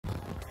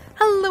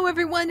Hello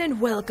everyone and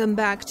welcome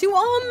back to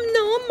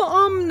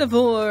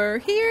OMNIVORE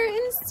here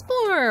in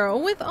Spore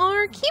with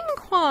our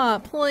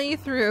Kimqua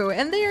playthrough,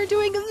 and they are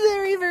doing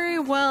very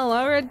well.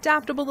 Our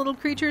adaptable little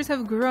creatures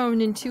have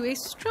grown into a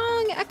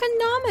strong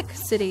economic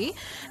city,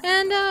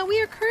 and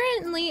we are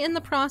currently in the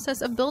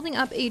process of building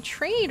up a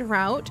trade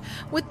route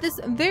with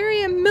this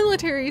very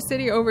military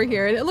city over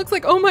here. And it looks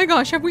like, oh my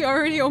gosh, have we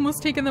already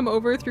almost taken them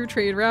over through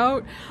trade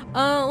route?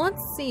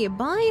 Let's see,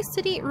 buy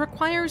city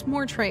requires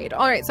more trade.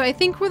 Alright, so I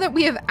think that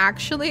we have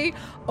actually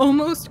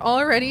almost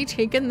already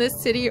taken this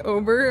city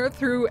over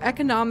through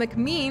economic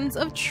means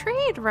of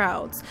trade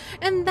routes,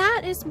 and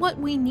that is what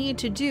we need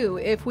to do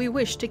if we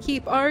wish to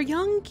keep our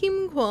young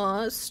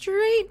Kimqua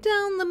straight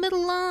down the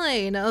middle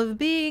line of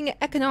being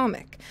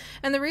economic.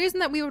 And the reason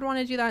that we would want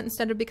to do that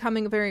instead of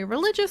becoming very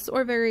religious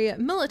or very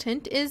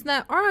militant is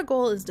that our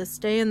goal is to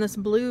stay in this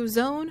blue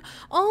zone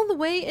all the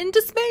way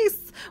into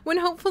space, when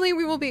hopefully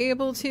we will be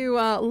able to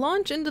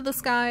launch into the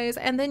skies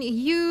and then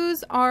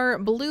use our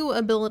blue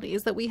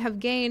abilities that we have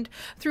gained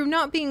through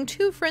not being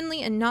too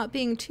friendly and not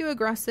being too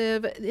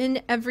aggressive in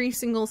every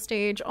single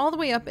stage, all the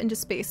way up into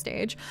space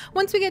stage.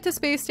 Once we get to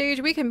space stage,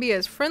 we can be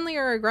as friendly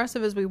or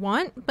aggressive as we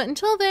want, but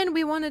until then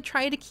we want to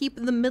try to keep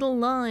the middle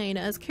line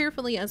as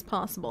carefully as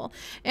possible.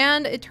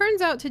 And it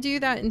turns out to do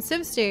that in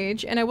Civ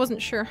stage, and I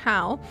wasn't sure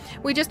how.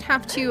 We just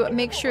have to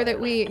make sure that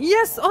we...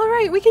 Yes!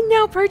 Alright, we can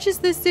now purchase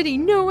this city!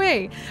 No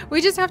way!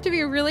 We just have to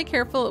be really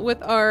careful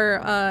with our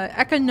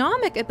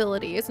economic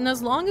abilities, and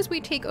as long as we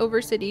take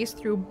over cities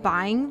through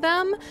buying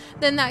them,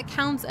 then that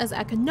counts as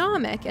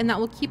economic, and that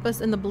will keep us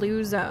in the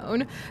blue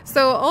zone.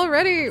 So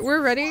already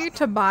we're ready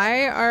to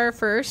buy our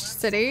first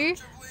city.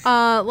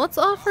 Let's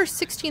offer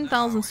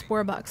 16,000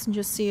 Spore bucks and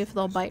just see if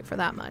they'll bite for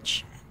that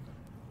much.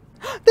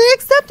 They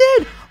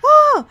accepted!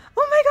 Oh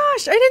my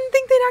gosh, I didn't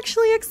think they'd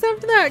actually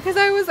accept that because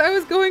I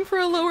was going for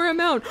a lower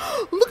amount.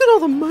 Look at all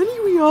the money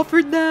we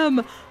offered them.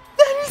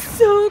 That is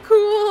so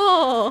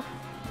cool.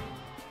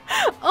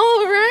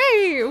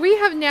 Alright, we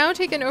have now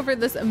taken over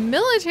this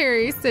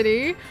military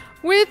city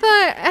with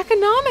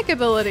economic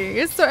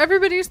abilities, so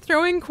everybody's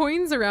throwing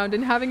coins around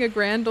and having a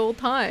grand old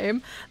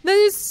time. That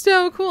is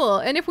so cool.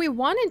 And if we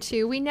wanted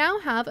to, we now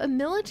have a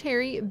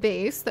military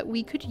base that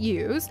we could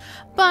use,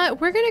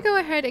 but we're gonna go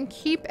ahead and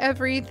keep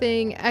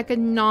everything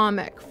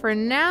economic for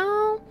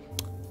now.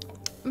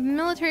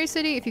 Military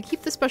city, if you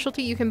keep the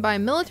specialty, you can buy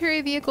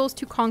military vehicles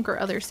to conquer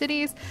other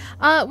cities.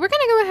 We're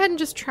gonna go ahead and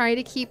just try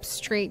to keep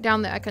straight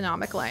down the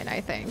economic line,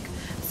 I think.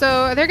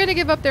 So they're gonna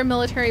give up their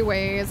military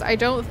ways. I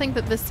don't think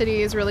that this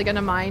city is really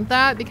gonna mind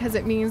that, because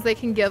it means they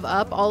can give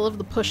up all of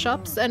the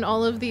push-ups and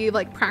all of the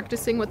like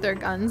practicing with their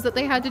guns that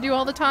they had to do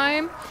all the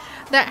time.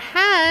 That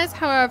has,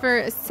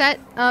 however,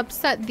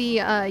 upset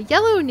the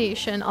yellow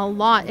nation a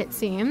lot, it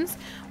seems.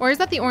 Or is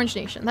that the orange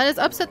nation? That has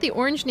upset the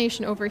orange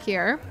nation over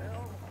here.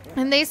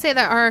 And they say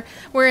that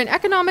we're an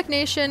economic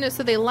nation,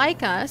 so they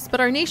like us, but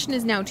our nation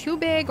is now too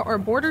big, our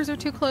borders are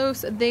too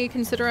close, they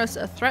consider us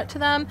a threat to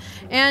them,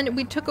 and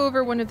we took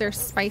over one of their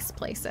spice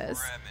places.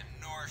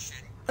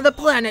 The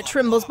planet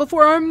trembles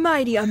before our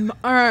mighty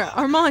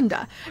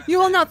Armanda. You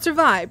will not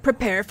survive.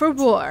 Prepare for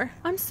war.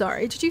 I'm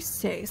sorry, did you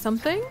say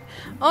something?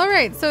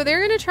 Alright, so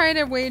they're going to try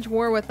to wage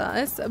war with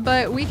us,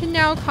 but we can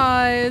now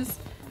cause...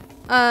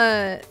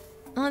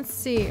 let's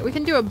see, we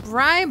can do a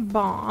bribe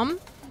bomb.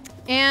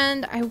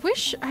 And I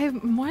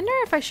wonder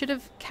if I should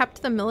have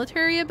kept the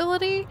military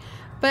ability,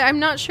 but I'm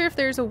not sure if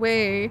there's a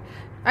way.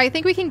 I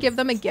think we can give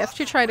them a gift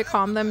to try to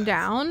calm them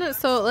down.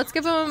 So let's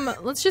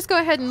just go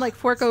ahead and like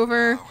fork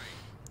over.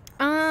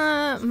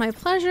 My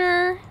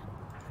pleasure.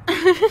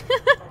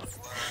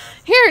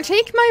 Here,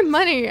 take my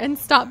money and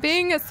stop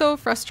being so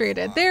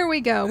frustrated. There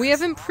we go. We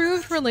have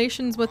improved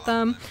relations with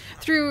them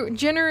through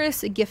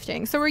generous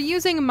gifting. So we're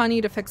using money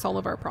to fix all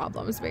of our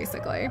problems,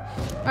 basically.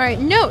 All right,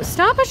 no,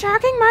 stop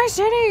attacking my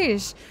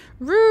cities.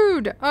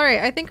 Rude. All right,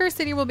 I think our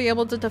city will be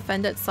able to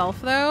defend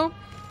itself, though.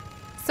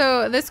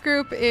 So this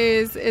group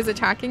is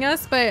attacking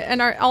us,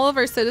 and all of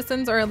our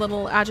citizens are a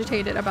little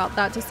agitated about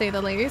that, to say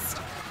the least.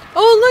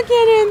 Oh, look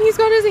at him. He's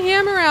got his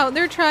hammer out.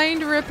 They're trying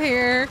to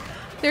repair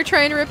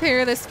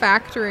this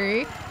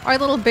factory, our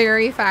little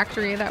berry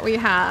factory that we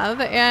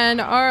have,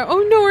 and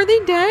oh no, are they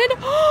dead?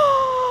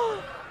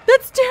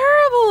 That's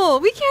terrible!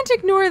 We can't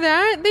ignore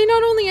that. They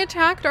not only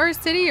attacked our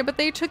city, but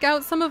they took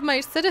out some of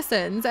my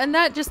citizens, and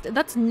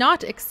that's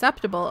not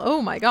acceptable.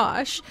 Oh my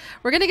gosh.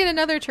 We're gonna get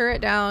another turret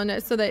down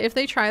so that if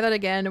they try that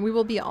again, we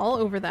will be all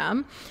over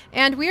them.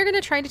 And we are gonna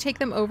try to take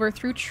them over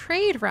through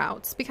trade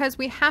routes, because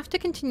we have to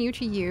continue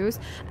to use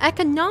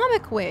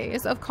economic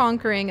ways of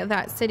conquering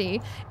that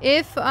city.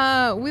 If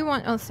we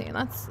want, let's see,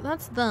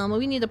 that's them.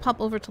 We need to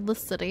pop over to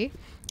this city,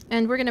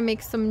 and we're gonna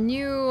make some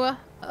new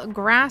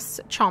grass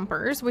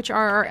chompers, which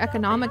are our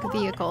economic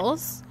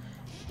vehicles.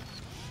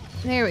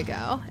 There we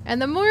go. And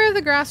the more of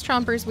the grass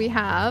chompers we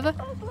have,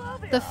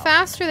 the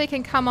faster they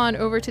can come on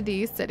over to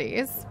these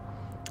cities.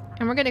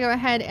 And we're going to go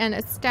ahead and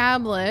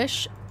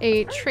establish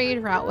a trade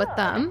route with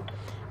them.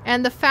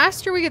 And the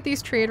faster we get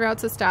these trade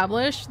routes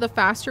established, the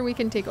faster we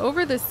can take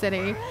over this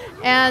city,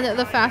 and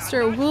the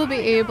faster we'll be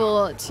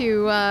able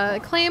to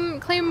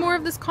claim more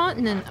of this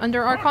continent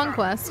under our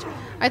conquest.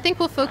 I think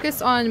we'll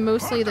focus on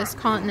mostly this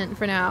continent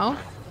for now.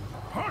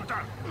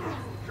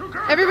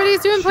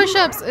 Everybody's doing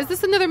push-ups. Is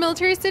this another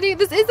military city?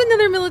 This is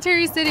another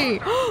military city.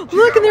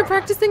 Look, and they're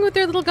practicing with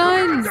their little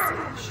guns.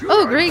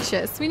 Oh,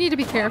 gracious. We need to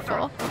be careful.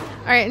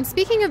 All right, and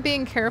speaking of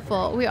being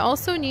careful, we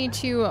also need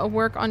to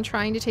work on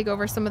trying to take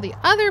over some of the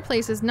other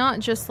places, not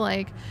just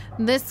like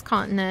this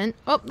continent.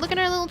 Oh, look at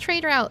our little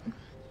trade route.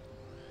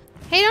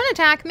 Hey, don't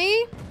attack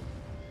me.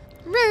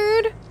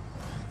 Rude.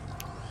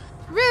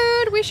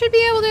 Rude. We should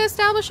be able to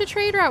establish a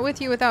trade route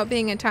with you without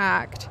being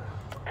attacked.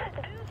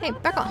 Hey,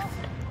 back off.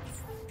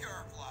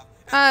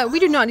 We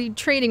do not need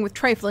trading with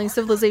trifling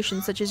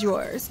civilizations such as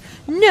yours.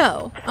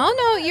 No. Oh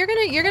no,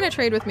 you're gonna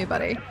trade with me,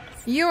 buddy.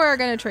 You are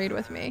gonna trade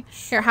with me.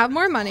 Here, have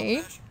more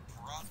money.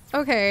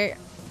 Okay,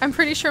 I'm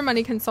pretty sure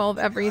money can solve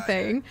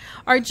everything.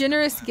 Our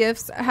generous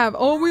gifts have...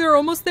 Oh, we are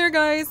almost there,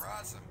 guys.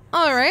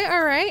 Alright,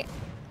 alright.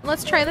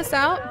 Let's try this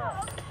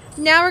out.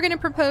 Now we're gonna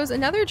propose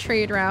another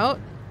trade route.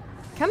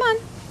 Come on.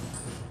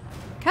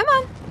 Come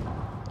on.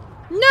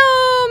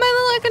 No, my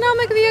little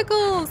economic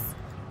vehicles.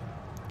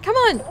 Come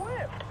on.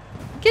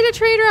 Get a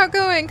trade route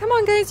going. Come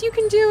on, guys. You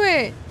can do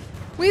it.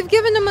 We've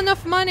given them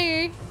enough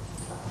money.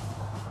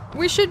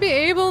 We should be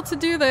able to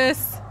do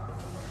this.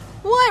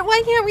 What?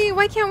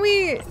 Why can't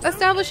we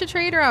establish a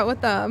trade route with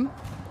them?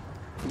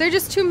 They're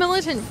just too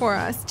militant for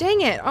us.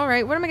 Dang it. All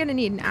right. What am I going to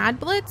need? An ad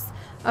blitz?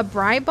 A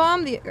bribe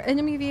bomb? The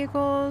enemy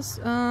vehicles?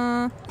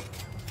 Can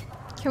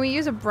we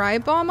use a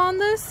bribe bomb on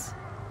this?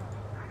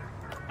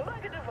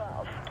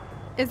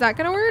 Is that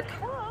going to work?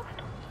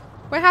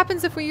 What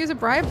happens if we use a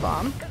bribe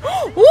bomb?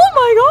 Oh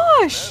my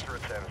gosh!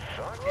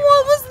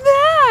 What was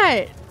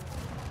that?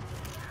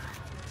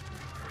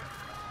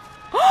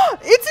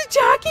 It's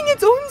attacking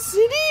its own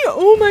city?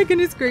 Oh my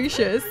goodness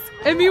gracious.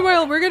 And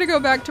meanwhile, we're gonna go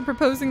back to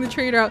proposing the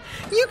trade route.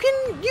 You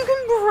can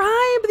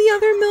bribe the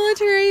other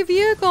military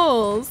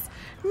vehicles.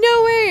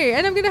 No way!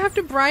 And I'm gonna have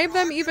to bribe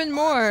them even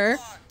more.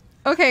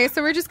 Okay,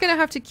 so we're just gonna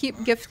have to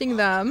keep gifting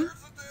them.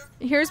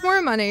 Here's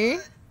more money.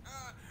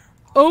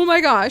 Oh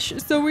my gosh,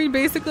 so we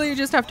basically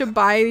just have to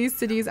buy these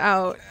cities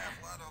out.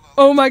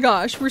 Oh my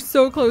gosh, we're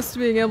so close to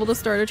being able to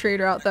start a trade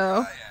route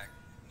though.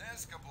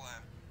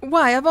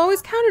 Why, I've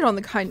always counted on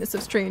the kindness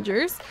of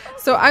strangers.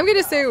 So I'm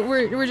gonna say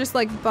we're just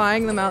like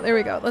buying them out. There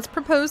we go. Let's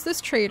propose this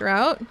trade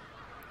route.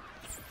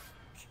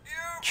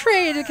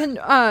 Trade can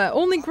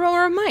only grow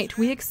our might.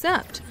 We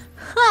accept.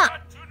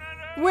 Ha!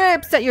 We're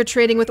upset you're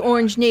trading with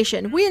Orange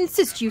Nation. We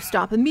insist you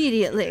stop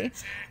immediately.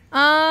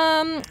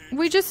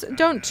 We just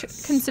don't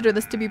consider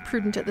this to be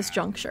prudent at this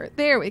juncture.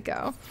 There we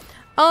go.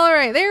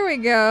 Alright, there we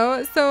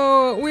go.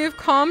 So we've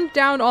calmed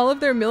down all of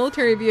their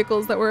military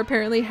vehicles that were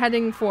apparently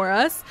heading for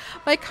us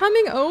by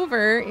coming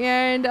over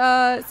and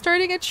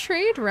starting a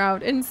trade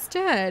route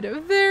instead.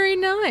 Very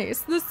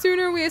nice. The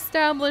sooner we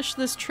establish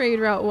this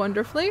trade route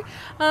wonderfully,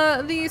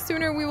 the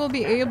sooner we will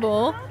be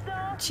able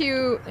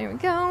to... There we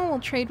go. We'll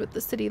trade with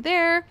the city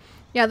there.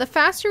 Yeah, the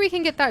faster we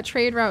can get that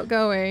trade route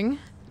going,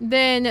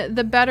 then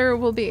the better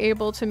we'll be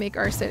able to make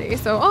our city.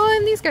 So, oh,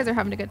 and these guys are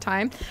having a good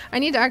time. I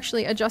need to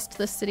actually adjust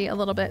this city a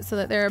little bit so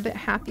that they're a bit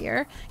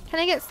happier. Can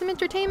I get some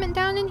entertainment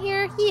down in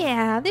here?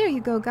 Yeah, there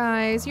you go,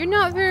 guys. You're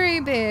not very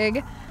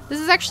big. This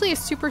is actually a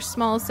super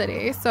small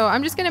city, so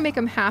I'm just gonna make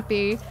them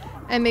happy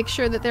and make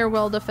sure that they're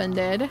well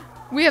defended.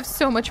 We have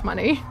so much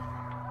money.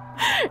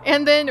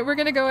 And then we're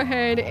gonna go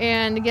ahead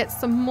and get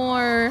some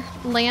more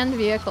land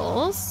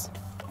vehicles.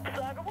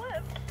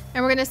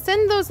 And we're gonna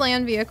send those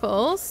land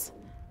vehicles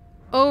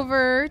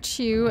over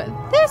to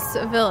this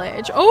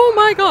village. Oh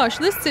my gosh,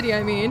 this city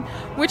I mean,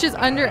 which is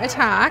under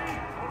attack.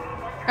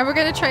 And we're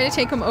gonna try to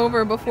take them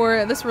over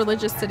before this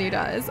religious city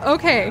does.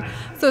 Okay,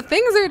 so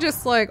things are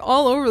just like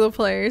all over the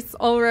place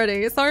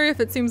already. Sorry if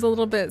it seems a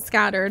little bit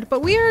scattered,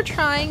 but we are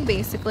trying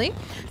basically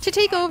to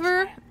take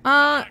over,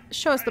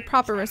 show us the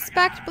proper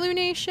respect, Blue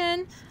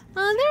Nation.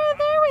 There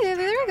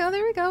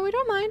we go. We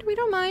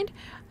don't mind.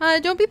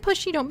 Don't be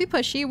pushy, don't be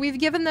pushy. We've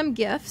given them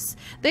gifts.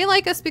 They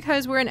like us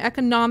because we're an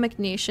economic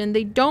nation.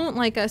 They don't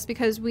like us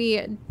because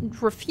we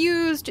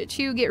refused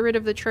to get rid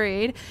of the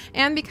trade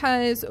and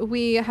because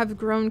we have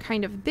grown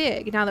kind of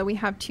big now that we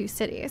have 2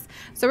 cities.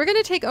 So we're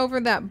going to take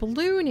over that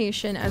Blue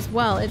Nation as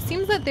well. It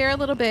seems that they're a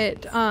little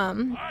bit,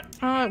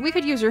 we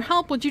could use your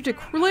help. Would you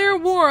declare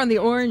war on the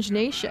Orange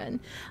Nation?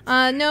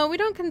 No, we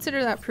don't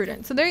consider that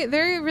prudent. So they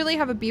really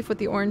have a beef with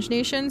the Orange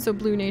Nation, so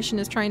Blue Nation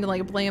is trying to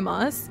like blame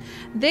us.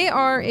 They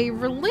are a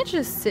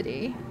religious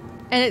city,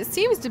 and it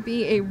seems to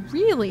be a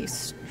really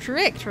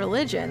strict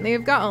religion.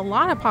 They've got a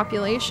lot of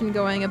population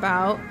going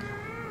about,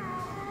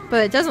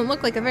 but it doesn't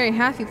look like a very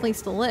happy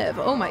place to live.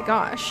 Oh my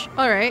gosh.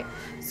 Alright,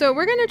 so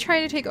we're gonna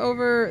try to take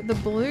over the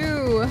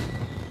blue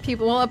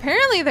people. Well,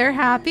 apparently they're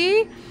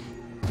happy.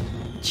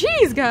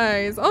 Jeez,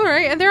 guys.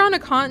 Alright, and they're on a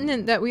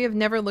continent that we have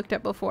never looked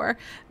at before.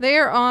 They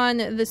are on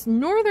this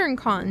northern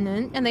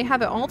continent, and they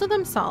have it all to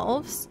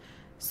themselves.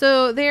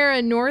 So they're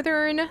a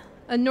northern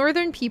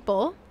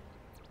people.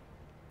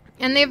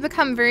 And they've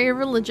become very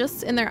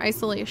religious in their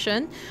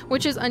isolation,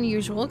 which is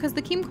unusual because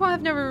the Kimqua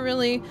have never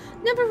really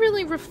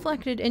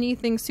reflected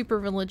anything super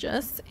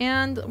religious.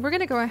 And we're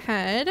gonna go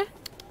ahead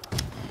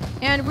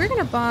and we're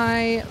gonna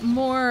buy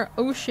more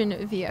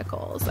ocean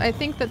vehicles. I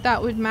think that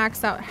that would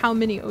max out how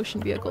many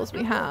ocean vehicles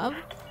we have.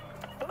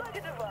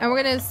 And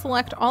we're gonna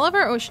select all of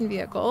our ocean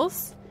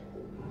vehicles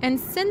and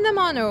send them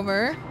on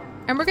over.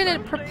 And we're gonna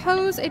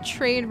propose a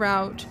trade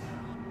route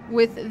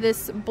with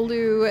this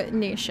blue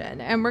nation,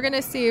 and we're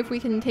gonna see if we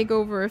can take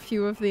over a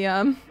few of the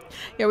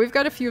yeah, we've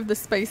got a few of the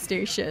spice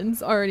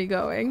stations already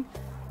going.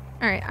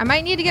 All right, I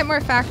might need to get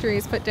more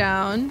factories put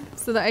down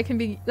so that I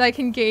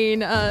can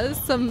gain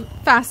some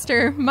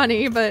faster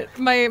money, but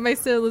my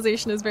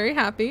civilization is very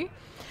happy.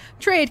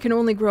 Trade can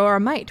only grow our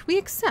might. We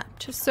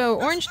accept. So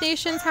Orange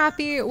Nation's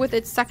happy with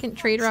its second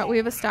trade route we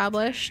have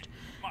established.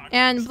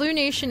 And Blue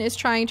Nation is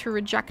trying to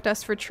reject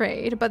us for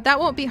trade, but that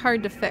won't be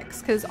hard to fix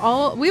because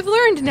we've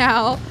learned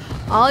now,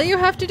 all you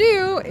have to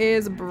do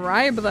is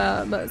bribe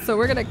them. So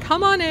we're gonna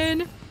come on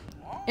in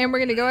and we're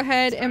gonna go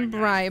ahead and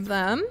bribe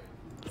them.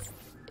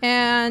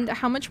 And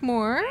how much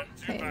more?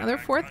 Okay, another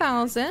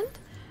 4,000.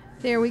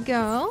 There we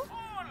go.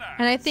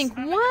 And I think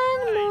one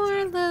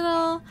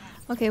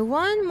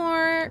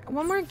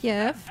more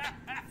gift.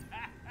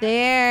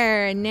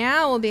 There,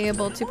 now we'll be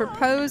able to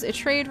propose a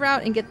trade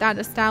route and get that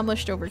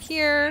established over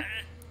here.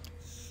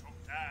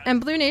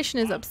 And Blue Nation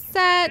is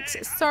upset.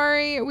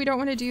 Sorry, we don't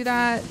want to do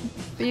that,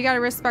 but you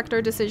gotta respect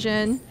our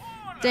decision.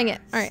 Dang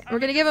it. Alright, we're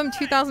gonna give them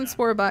 2,000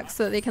 Spore bucks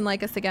so that they can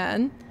like us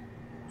again.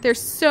 They're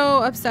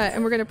so upset,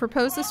 and we're gonna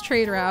propose this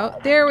trade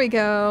route. There we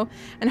go.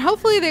 And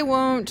hopefully they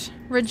won't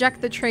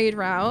reject the trade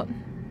route.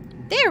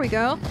 There we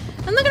go.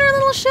 And look at our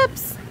little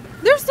ships.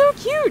 They're so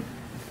cute.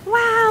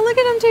 Wow, look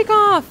at them take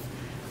off.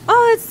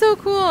 Oh, that's so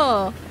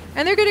cool.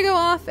 And they're gonna go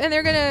off and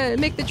they're gonna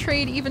make the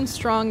trade even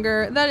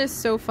stronger. That is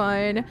so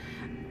fun.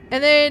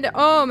 And then,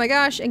 oh my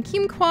gosh, and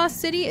Kimqua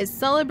City is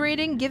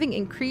celebrating giving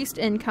increased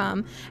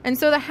income. And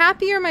so the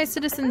happier my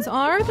citizens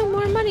are, the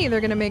more money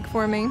they're gonna make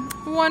for me.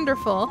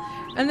 Wonderful.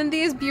 And then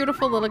these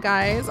beautiful little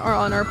guys are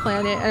on our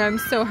planet, and I'm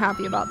so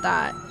happy about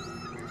that.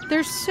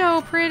 They're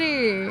so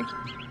pretty.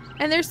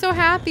 And they're so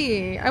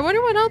happy. I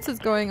wonder what else is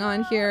going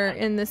on here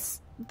in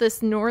this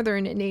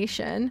northern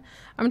nation.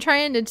 I'm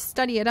trying to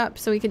study it up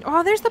so we can...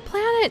 Oh, there's the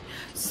planet!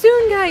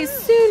 Soon, guys!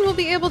 Soon we'll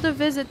be able to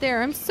visit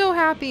there. I'm so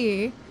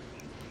happy.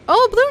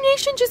 Oh, Blue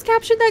Nation just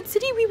captured that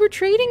city we were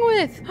trading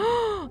with!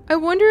 I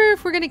wonder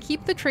if we're gonna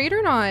keep the trade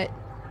or not.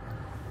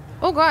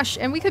 Oh gosh,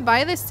 and we could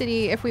buy this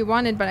city if we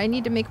wanted, but I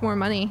need to make more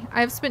money.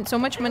 I've spent so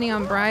much money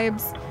on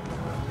bribes.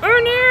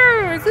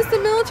 Oh no! Is this the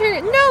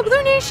military? No,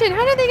 Blue Nation!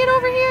 How did they get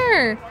over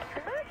here?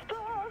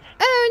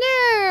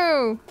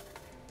 Oh no!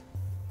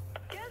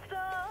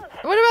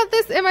 What about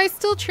this? Am I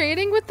still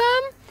trading with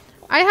them?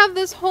 I have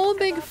this whole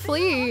big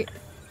fleet.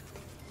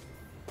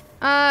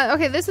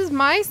 Okay, this is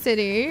my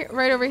city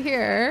right over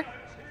here.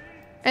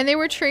 And they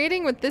were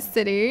trading with this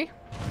city.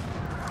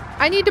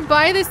 I need to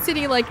buy this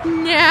city like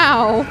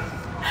now.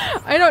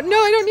 I don't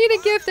need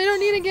a gift. I don't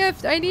need a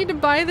gift. I need to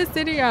buy the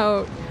city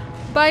out.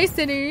 Buy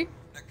city.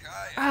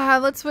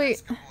 Let's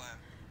wait.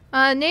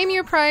 Name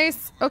your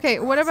price. Okay,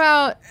 what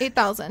about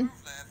 8,000?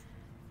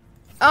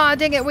 Ah,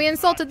 dang it. We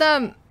insulted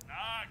them.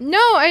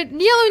 No,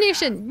 Yellow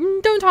Nation,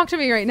 don't talk to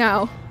me right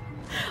now.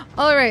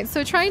 Alright,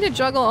 so trying to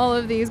juggle all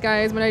of these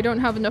guys when I don't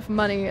have enough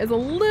money is a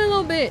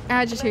little bit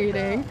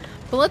agitating.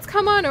 But let's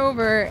come on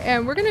over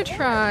and we're gonna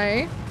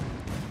try,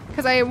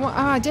 because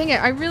dang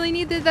it, I really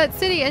needed that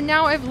city and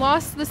now I've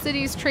lost the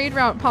city's trade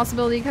route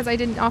possibility because I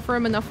didn't offer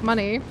them enough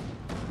money.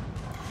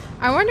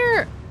 I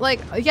wonder, like,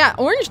 yeah,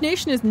 Orange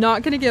Nation is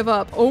not gonna give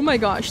up. Oh my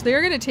gosh,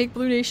 they're gonna take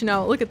Blue Nation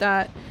out. Look at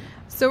that.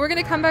 So we're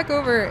gonna come back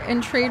over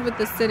and trade with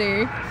the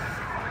city.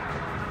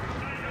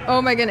 Oh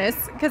my goodness,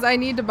 because I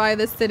need to buy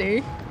this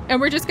city.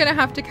 And we're just gonna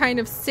have to kind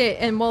of sit,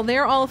 and while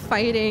they're all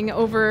fighting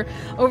over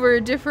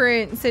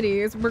different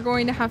cities, we're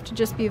going to have to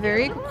just be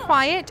very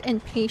quiet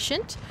and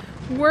patient,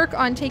 work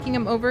on taking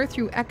them over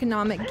through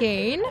economic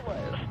gain.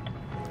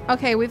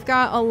 Okay, we've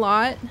got a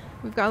lot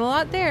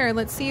there.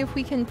 Let's see if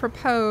we can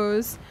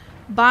propose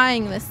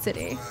buying this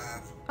city.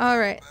 All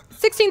right,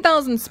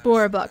 16,000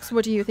 Spore bucks.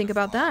 What do you think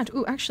about that?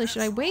 Ooh, actually,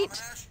 should I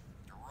wait?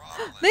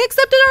 They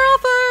accepted our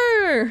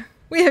offer!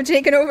 We have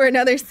taken over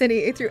another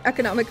city through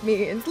economic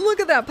means. Look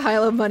at that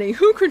pile of money.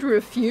 Who could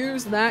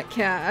refuse that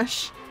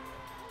cash?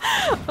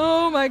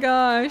 Oh my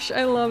gosh,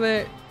 I love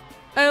it.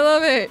 I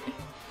love it.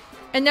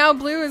 And now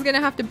Blue is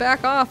gonna have to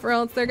back off or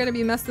else they're gonna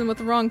be messing with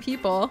the wrong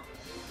people.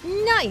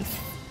 Nice!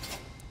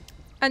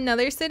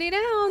 Another city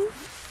down.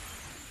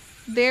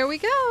 There we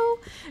go.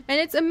 And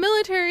it's a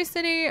military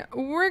city.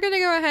 We're gonna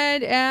go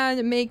ahead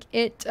and make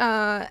it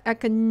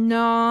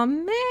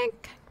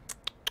economic.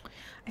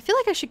 I feel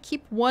like I should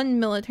keep one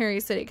military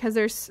city because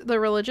the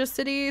religious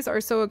cities are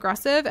so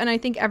aggressive and I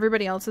think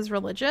everybody else is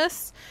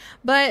religious.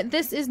 But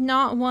this is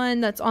not one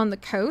that's on the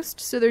coast,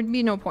 so there'd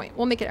be no point.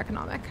 We'll make it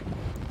economic.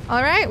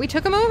 All right, we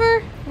took them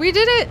over. We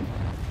did it.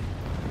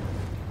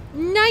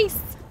 Nice.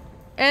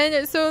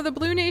 And so the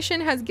Blue Nation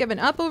has given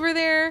up over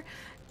there.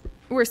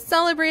 we're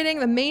celebrating.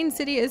 The main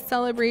city is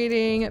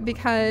celebrating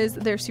because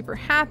they're super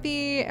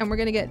happy, and we're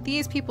gonna get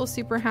these people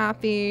super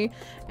happy,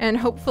 and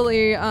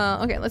hopefully,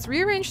 okay, let's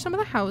rearrange some of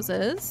the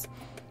houses.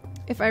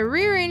 If I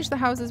rearrange the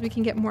houses, we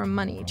can get more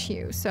money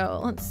too. So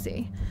let's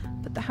see.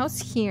 Put the house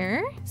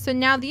here. So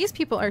now these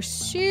people are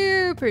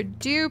super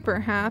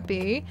duper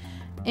happy.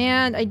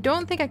 And I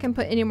don't think I can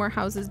put any more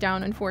houses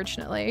down,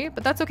 unfortunately,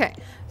 but that's okay.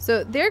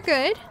 So they're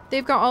good.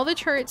 They've got all the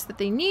turrets that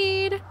they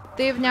need.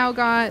 They've now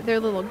got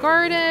their little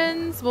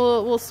gardens.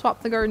 We'll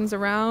swap the gardens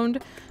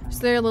around so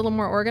they're a little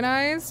more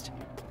organized.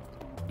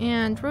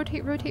 And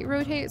rotate, rotate,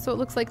 rotate. So it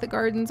looks like the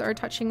gardens are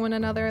touching one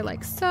another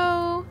like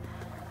so.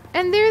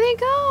 And there they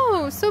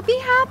go. So be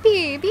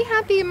happy. Be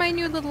happy in my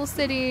new little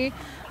city.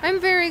 I'm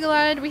very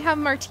glad we have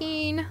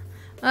Martine,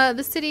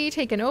 the city,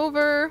 taken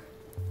over.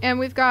 And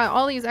we've got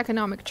all these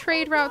economic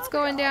trade routes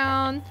going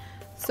down.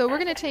 So we're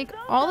gonna take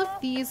all of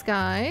these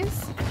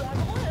guys.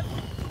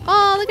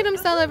 Oh, look at them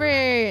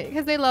celebrate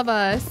because they love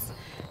us.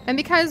 And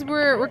because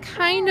we're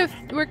kind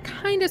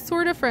of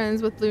sort of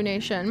friends with Blue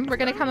Nation, we're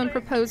gonna come and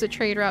propose a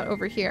trade route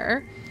over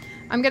here.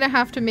 I'm gonna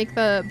have to make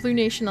the Blue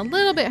Nation a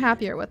little bit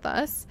happier with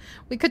us.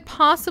 We could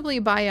possibly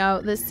buy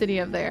out this city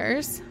of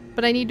theirs,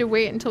 but I need to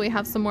wait until we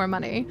have some more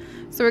money.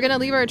 So we're gonna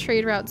leave our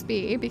trade routes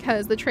be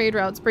because the trade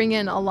routes bring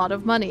in a lot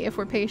of money if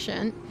we're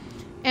patient.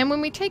 And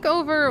when we take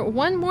over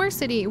one more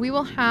city, we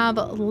will have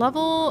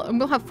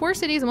we'll have 4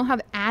 cities and we'll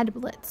have Ad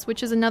Blitz,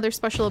 which is another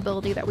special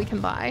ability that we can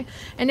buy.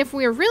 And if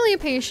we're really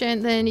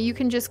patient, then you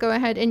can just go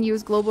ahead and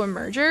use Global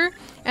Merger.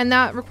 And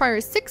that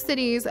requires 6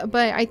 cities,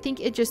 but I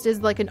think it just is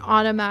like an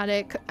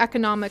automatic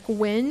economic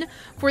win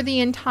for the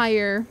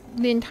entire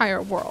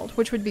world,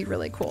 which would be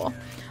really cool.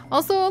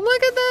 Also,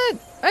 look at that!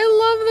 I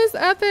love this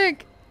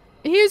epic!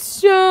 He's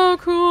so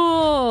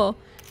cool!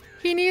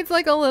 He needs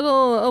like a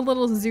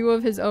little zoo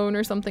of his own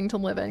or something to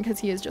live in because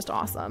he is just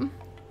awesome.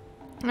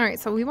 Alright,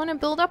 so we want to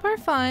build up our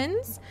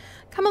funds.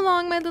 Come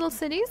along, my little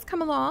cities,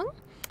 come along.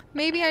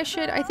 Maybe I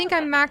think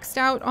I'm maxed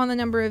out on the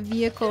number of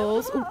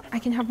vehicles. Ooh, I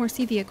can have more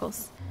sea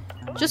vehicles.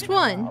 Just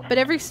one, but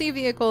every sea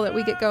vehicle that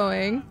we get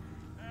going.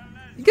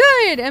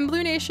 Good! And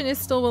Blue Nation is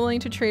still willing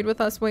to trade with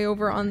us way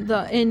over on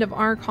the end of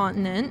our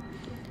continent.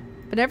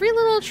 But every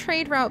little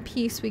trade route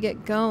piece we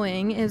get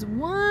going is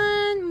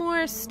one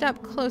more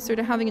step closer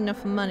to having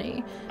enough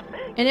money.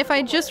 And if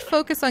I just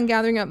focus on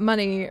gathering up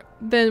money,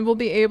 then we'll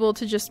be able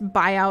to just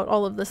buy out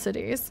all of the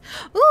cities.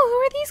 Ooh, who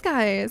are these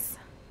guys?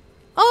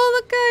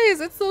 Oh, look guys,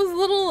 it's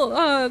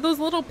those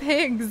little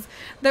pigs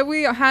that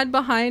we had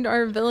behind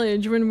our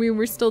village when we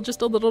were still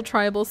just a little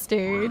tribal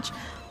stage.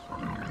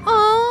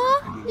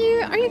 Aw,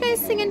 are you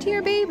guys singing to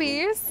your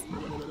babies?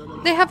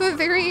 They have a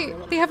very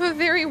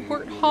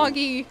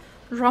warthoggy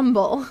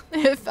rumble,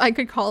 if I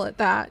could call it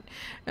that.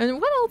 And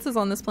what else is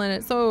on this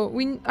planet? So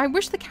I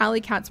wish the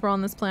Cali cats were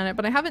on this planet,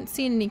 but I haven't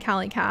seen any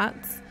Cali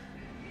cats.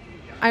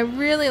 I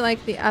really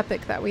like the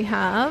epic that we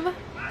have.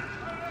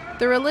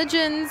 The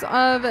religions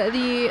of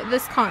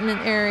this continent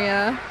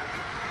area.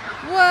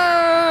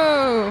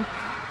 Whoa!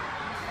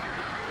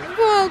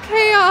 Whoa,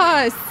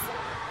 chaos!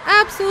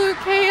 Absolute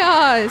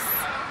chaos!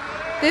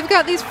 They've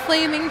got these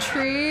flaming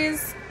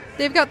trees.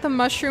 They've got the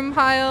mushroom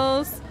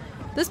piles.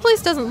 This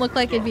place doesn't look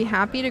like it'd be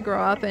happy to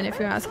grow up in, if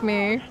you ask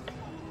me.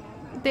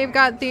 They've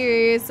got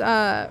these,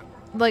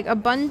 like,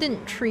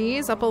 abundant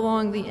trees up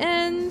along the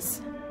ends.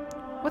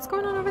 What's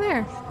going on over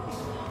there?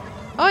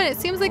 Oh, and it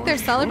seems like they're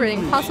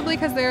celebrating, possibly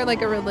because they're,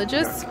 like, a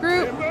religious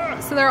group.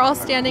 So they're all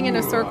standing in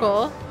a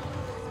circle,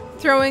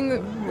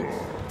 throwing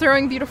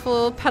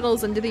beautiful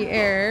petals into the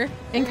air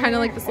in kind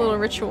of like this little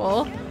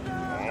ritual.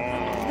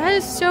 That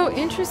is so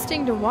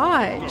interesting to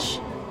watch.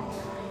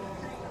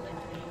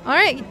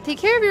 Alright, take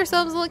care of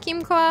yourselves, little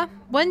Kimqua.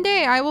 One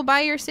day I will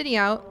buy your city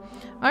out.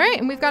 Alright,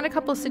 and we've got a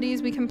couple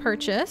cities we can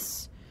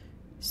purchase.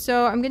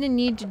 So I'm gonna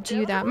need to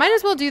do that. Might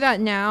as well do that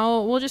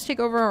now. We'll just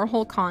take over our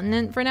whole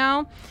continent for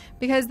now,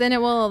 because then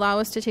it will allow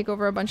us to take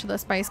over a bunch of the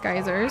spice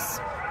geysers.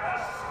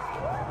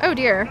 Oh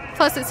dear.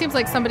 Plus it seems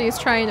like somebody is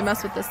trying to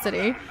mess with this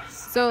city.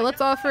 So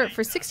let's offer it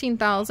for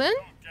 16,000.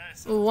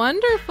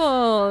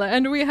 Wonderful!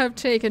 And we have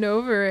taken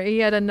over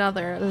yet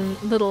another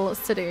little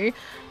city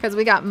because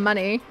we got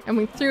money and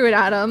we threw it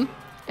at them,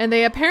 and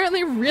they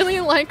apparently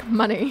really like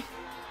money.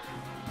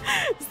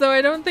 So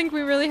I don't think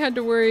we really had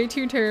to worry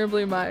too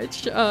terribly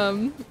much.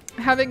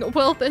 Having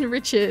wealth and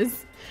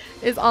riches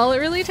is all it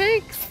really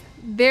takes.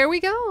 There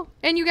we go.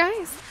 And you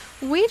guys,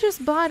 we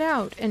just bought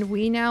out and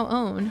we now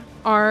own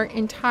our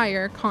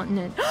entire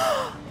continent.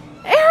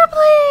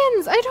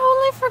 Airplanes! I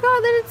totally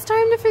forgot that it's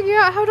time to figure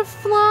out how to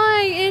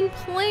fly in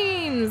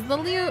planes.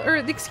 Not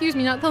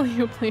the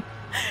Leo plane.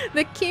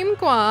 The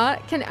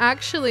Kimqua can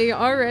actually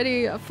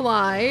already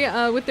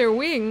fly with their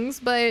wings,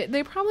 but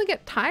they probably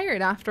get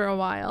tired after a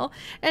while.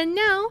 And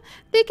now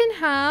they can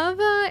have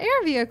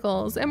air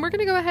vehicles. And we're going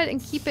to go ahead and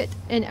keep it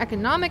an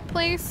economic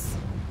place,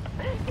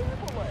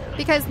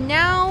 because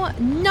now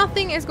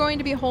nothing is going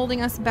to be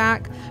holding us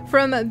back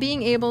from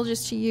being able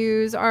just to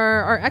use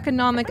our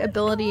economic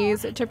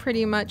abilities to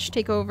pretty much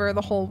take over the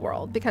whole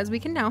world, because we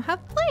can now have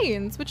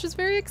planes, which is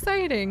very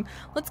exciting.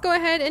 Let's go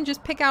ahead and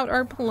just pick out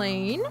our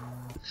plane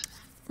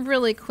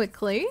really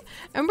quickly,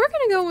 and we're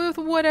gonna go with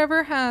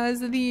whatever has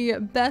the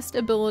best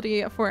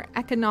ability for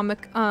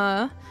economic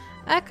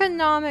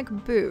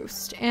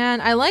boost.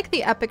 And I like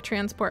the epic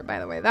transport, by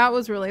the way. That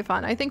was really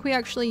fun. I think we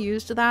actually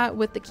used that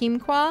with the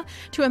Kimqua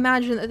to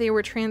imagine that they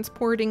were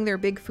transporting their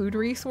big food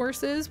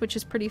resources, which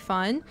is pretty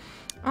fun.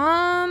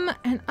 And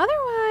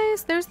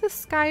otherwise there's the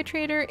Sky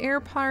Trader, Air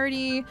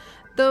Party.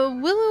 The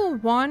Willow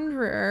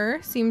Wanderer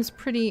seems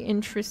pretty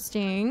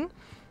interesting.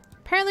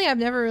 Apparently I've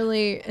never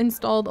really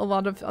installed a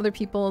lot of other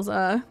people's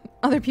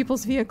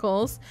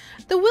vehicles.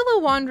 The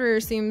Willow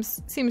Wanderer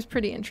seems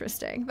pretty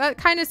interesting. That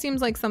kind of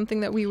seems like something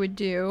that we would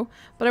do,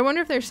 but I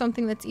wonder if there's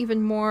something that's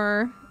even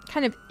more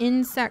kind of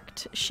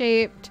insect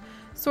shaped,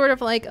 sort of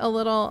like a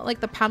little,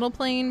 like the paddle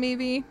plane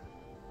maybe?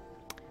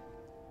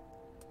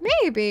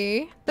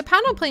 Maybe. The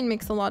paddle plane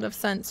makes a lot of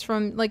sense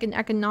from like an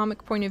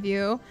economic point of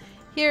view.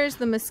 Here's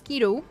the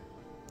Mosquito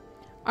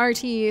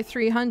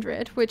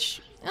RT300,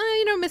 which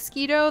you know,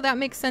 Mosquito, that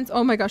makes sense.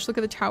 Oh my gosh, look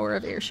at the Tower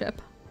of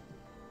Airship.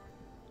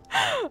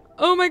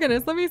 Oh my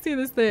goodness, let me see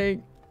this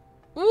thing.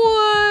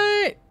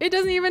 What? It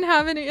doesn't even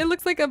have any, it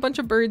looks like a bunch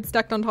of birds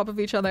stacked on top of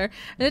each other,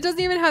 and it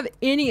doesn't even have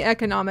any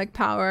economic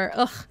power.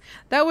 Ugh,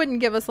 that wouldn't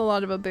give us a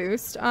lot of a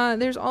boost.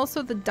 There's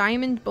also the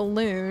Diamond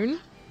Balloon.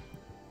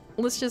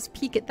 Let's just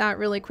peek at that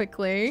really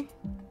quickly.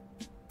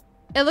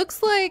 It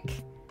looks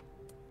like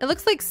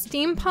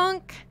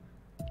steampunk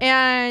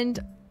and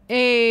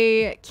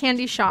a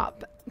candy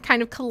shop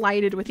kind of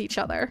collided with each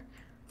other.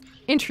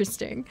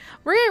 Interesting.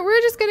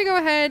 We're just gonna go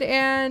ahead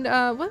and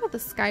what about the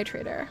Sky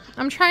Trader?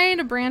 I'm trying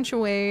to branch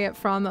away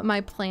from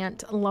my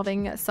plant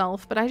loving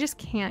self, but I just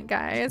can't,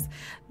 guys.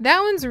 That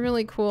one's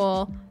really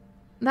cool.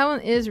 That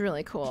one is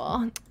really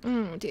cool.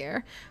 Oh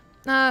dear.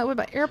 What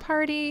about Air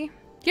Party?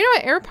 You know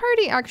what, Air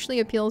Party actually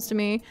appeals to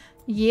me.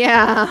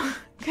 Yeah,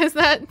 because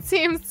that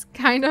seems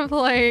kind of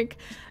like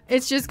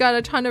it's just got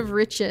a ton of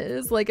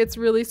riches. Like, it's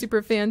really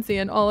super fancy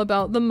and all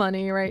about the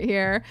money right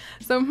here.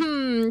 So,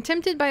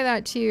 tempted by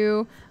that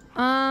too.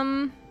 But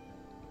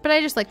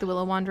I just like the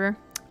Willow Wanderer.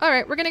 All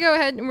right, we're gonna go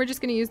ahead and we're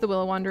just gonna use the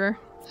Willow Wanderer.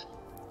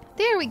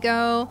 There we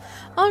go.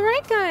 All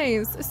right,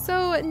 guys.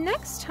 So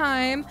next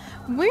time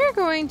we're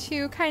going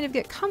to kind of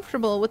get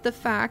comfortable with the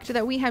fact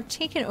that we have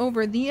taken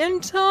over the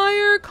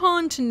entire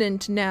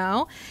continent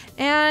now,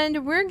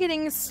 and we're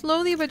getting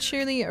slowly but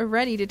surely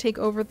ready to take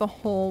over the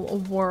whole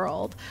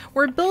world.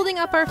 We're building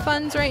up our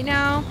funds right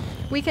now.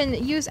 We can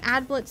use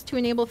AdBlitz to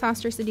enable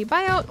faster city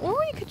buyout, or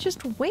we could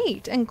just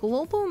wait, and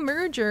global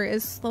merger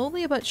is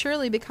slowly but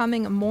surely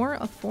becoming more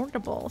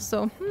affordable.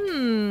 So,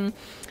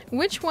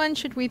 which one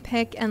should we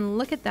pick? And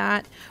look at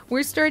that.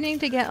 We're starting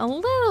to get a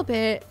little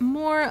bit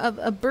more of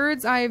a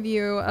bird's eye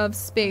view of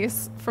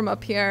space from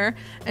up here.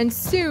 And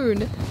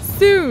soon,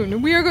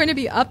 we are going to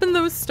be up in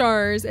those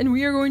stars, and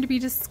we are going to be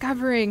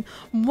discovering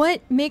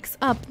what makes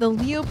up the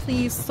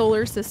Leoples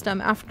solar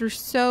system after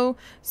so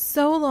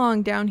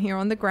long down here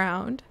on the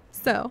ground.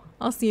 So,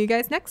 I'll see you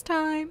guys next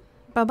time.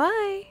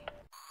 Bye-bye.